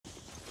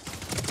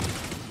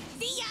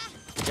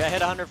Yeah,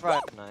 hit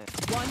 105. Nice.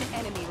 One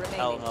enemy remaining.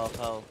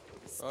 Hell.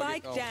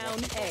 Spike down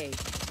A.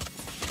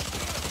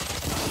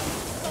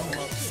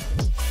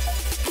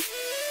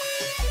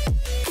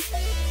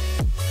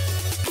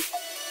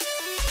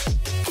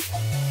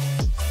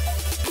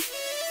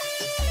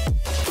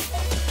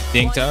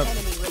 Dinked up. One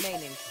enemy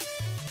remaining.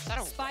 Is that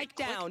a Spike right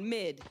click? down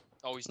mid.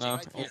 Oh, he's No,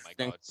 dinked. Oh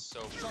my god,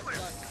 so weird.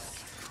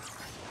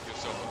 Yo,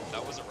 so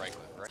that was a right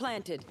click, right?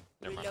 Planted.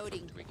 Never mind,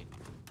 Reloading. tweaking.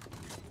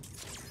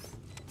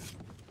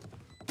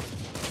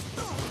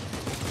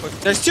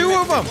 There's two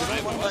of them.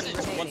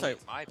 One side.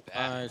 My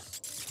bad.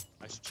 Nice.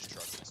 I should just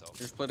trust myself.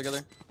 Just play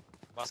together.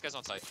 Last guy's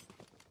on site.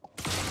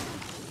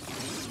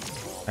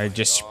 I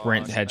just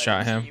sprint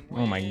headshot him.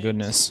 Oh my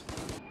goodness.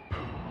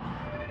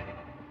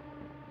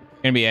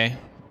 Gonna be A.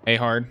 A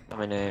hard.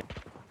 I'm in A.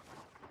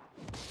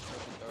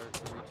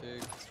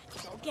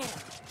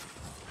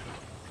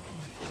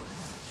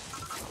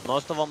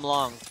 Most of them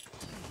long.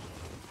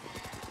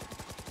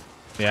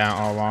 Yeah,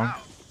 all along.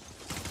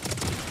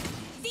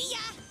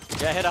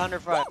 Yeah, hit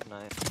 105.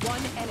 Nice.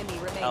 One enemy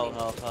remaining.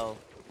 Hell.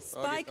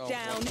 Spike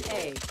down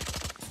A.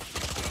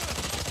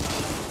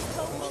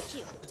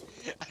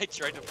 I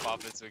tried to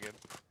pop it again.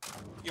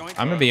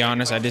 I'm gonna be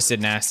honest, I just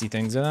did nasty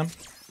things to them.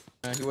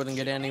 He wouldn't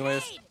get it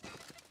anyways.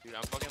 Dude,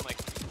 I'm fucking like.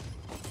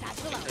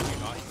 He's like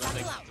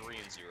 3-0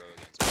 against me.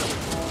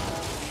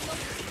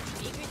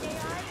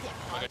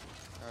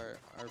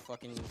 Our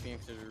fucking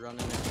Phoenix is running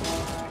it.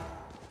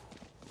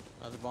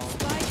 Another bomb.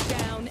 Spike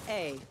down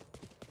A.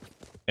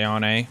 A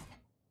on A.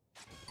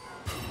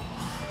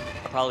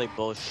 Probably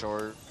both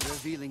short.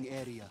 Revealing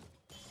area.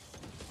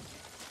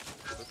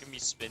 Look at me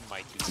spin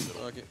my two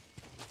little. Okay.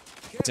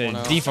 It's a One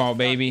out. default,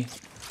 baby.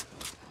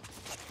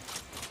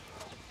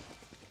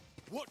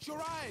 Watch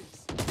your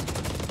eyes.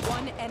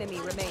 One enemy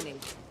remaining.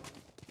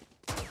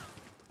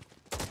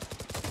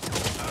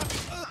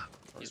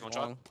 He's one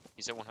shot.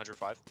 He's at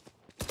 105.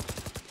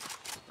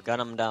 Gun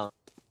him down.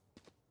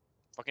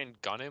 Fucking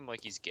gun him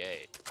like he's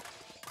gay.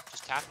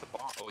 Just tap the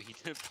bomb. Oh, he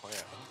didn't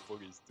plant. I'm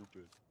fucking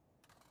stupid.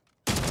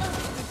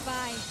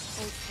 Goodbye.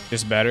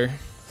 Just better.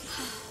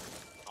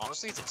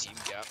 Honestly, it's a team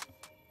gap.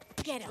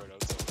 Get him. Right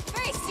outside.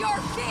 Face your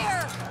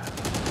fear.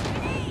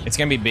 It's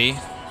gonna be B.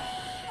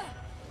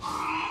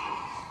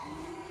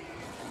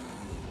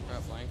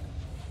 Flank.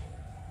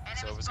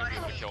 So it's gonna be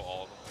able to kill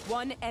all of them.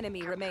 One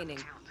enemy remaining.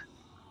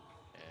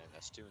 And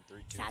that's 2 and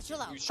 3. 2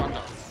 Satchel out. Who's shot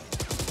down?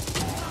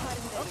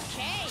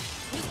 Okay.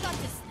 We've got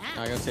this I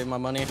now. gotta save my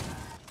money.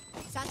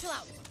 Satchel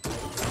out.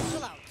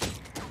 Satchel out.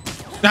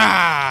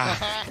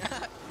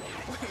 Ah!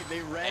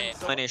 They ran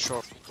so Many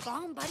short.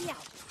 Bomb buddy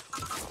out.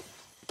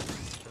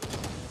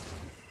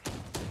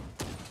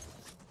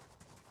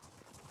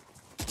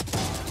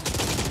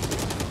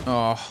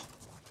 Oh.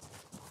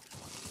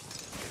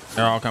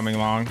 They're all coming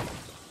long.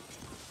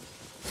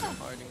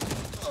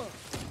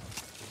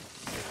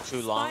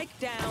 Too long. Spike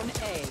down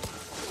A.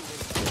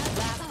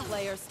 Last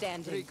player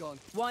standing. Recon.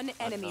 One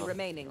enemy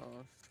remaining.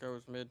 Oh, this guy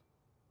was mid.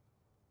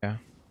 Yeah.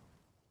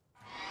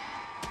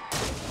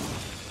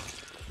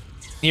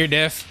 Near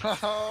diff.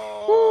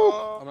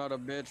 I'm not a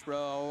bitch,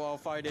 bro. I'll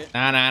fight it.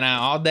 Nah.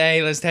 All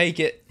day. Let's take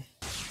it.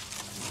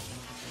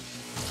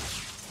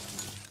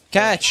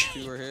 Catch.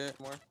 Two were hit.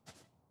 More.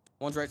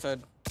 One's right side.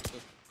 Just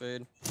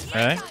fade.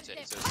 Really?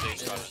 So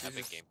Sage got an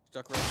epic game.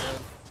 Stuck right side.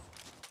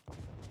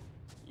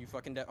 You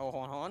fucking dead. Oh,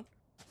 hold on.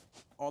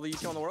 All the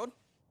UC in the world?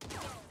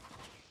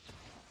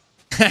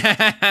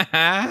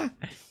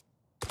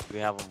 We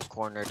have them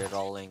cornered at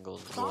all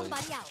angles. Bomb Boys.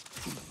 buddy out.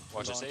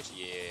 Watch this Sage.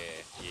 Yeah.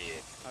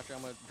 Actually,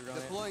 I'm gonna drone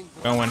it. deploying.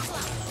 Going.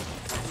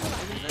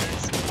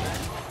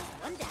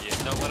 One down.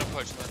 Yeah, no, let him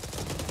push.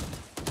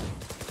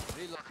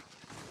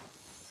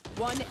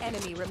 One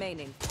enemy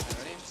remaining.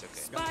 It's okay.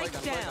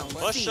 Spike down.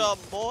 Push C. up,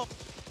 boy.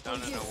 No,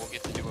 we'll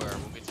get to do it.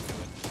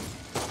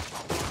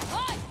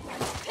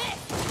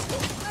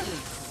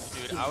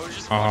 Dude, I was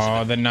just Oh,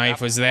 watching the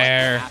knife was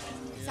there.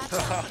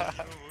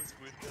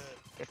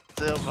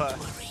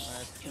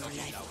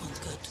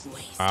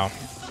 Wow.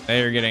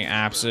 They are getting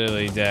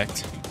absolutely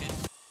decked.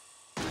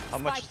 How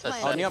much is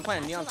that? Oh, Neon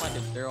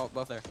planted. They're all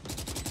both there.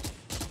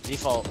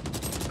 Default.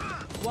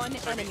 One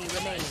enemy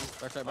remaining.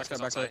 Backside.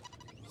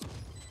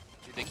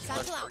 You think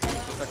Satchel out.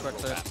 Backside.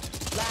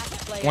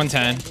 Last player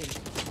 110. standing.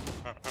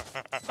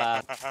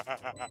 Bad.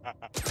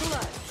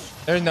 Clutch.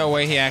 There's no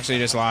way he actually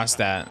just lost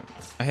that.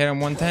 I hit him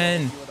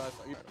 110.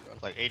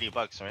 Like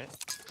 $80, right?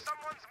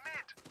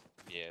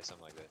 Yeah,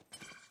 something like that.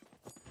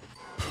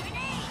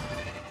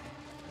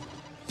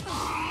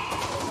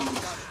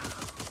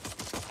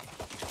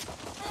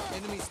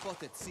 Enemy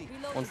spotted. C.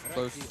 One's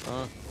close.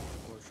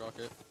 We'll shock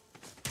it.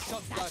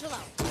 Shot flash. Satchel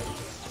out.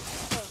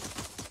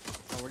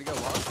 Oh, where'd he go?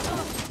 Lost?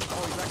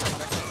 Oh, he's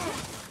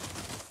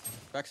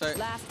backside.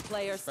 Last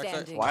player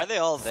standing. Why are they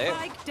all there?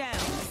 Spike down.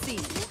 C.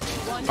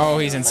 One Oh,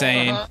 he's enemy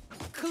insane. remaining.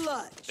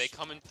 Clutch. They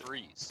come in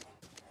threes.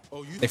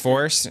 Oh, you. They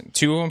forced.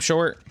 Two of them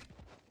short.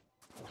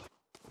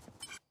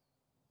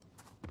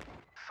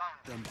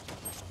 Them.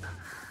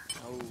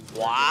 Oh,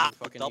 Wow.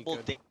 fucking Double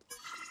good. ding.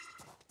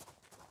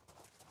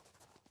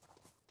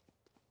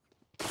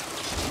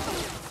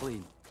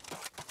 clean.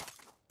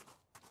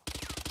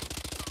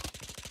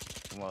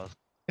 Well,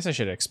 Guess I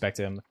should have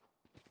expected him.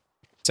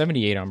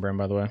 78 on Brim,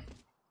 by the way.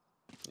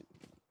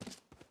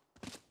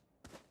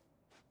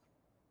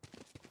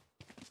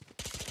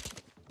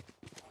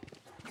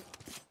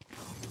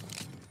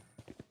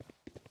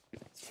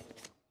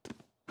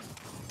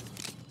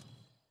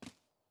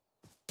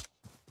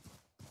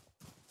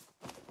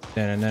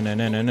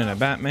 No,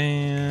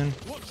 Batman.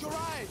 Watch your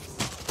eyes.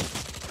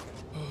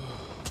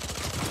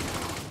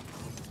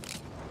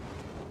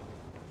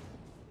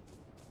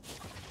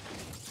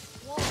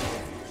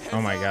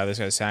 Oh my god, this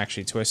guy's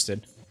actually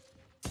twisted.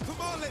 Come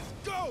on, let's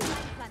go.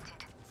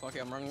 Fuck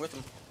it, I'm running with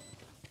him.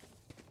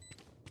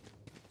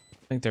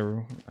 I think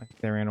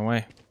they ran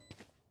away.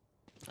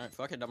 Alright,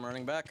 fuck it, I'm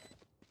running back.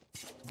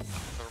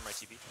 Cover my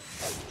TP.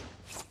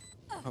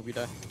 Hope you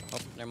die. Oh,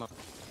 never mind.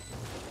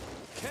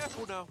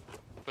 Careful now.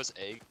 Was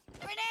egg.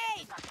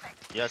 Grenade!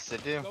 yes, they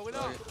do. Going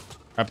up.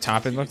 Up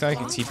top, it looked like.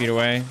 He TP'd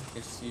away.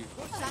 It's you.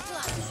 Satchel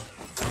out.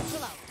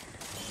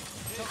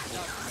 Satchel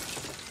out.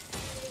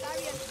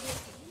 Barrier here.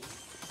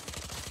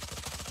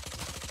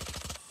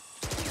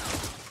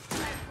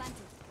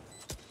 Planted.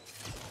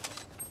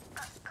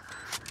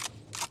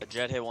 A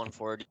jet hit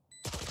 140.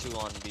 2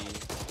 on B.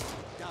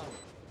 Down.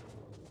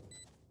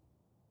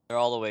 They're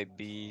all the way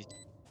B.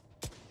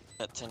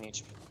 At 10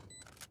 HP.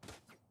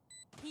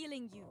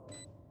 Healing you.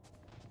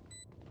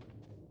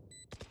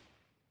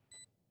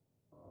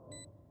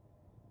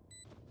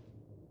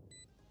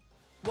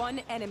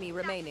 One enemy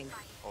remaining.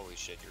 Holy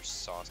shit, you're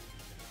sauce.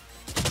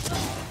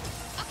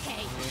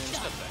 Okay.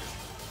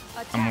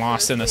 I'm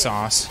lost in the Attackers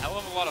win. sauce. Hell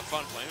of a lot of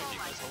fun playing with you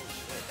guys. Holy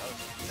shit.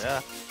 That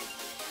was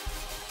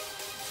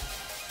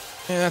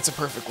Yeah. Yeah, that's a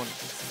perfect one.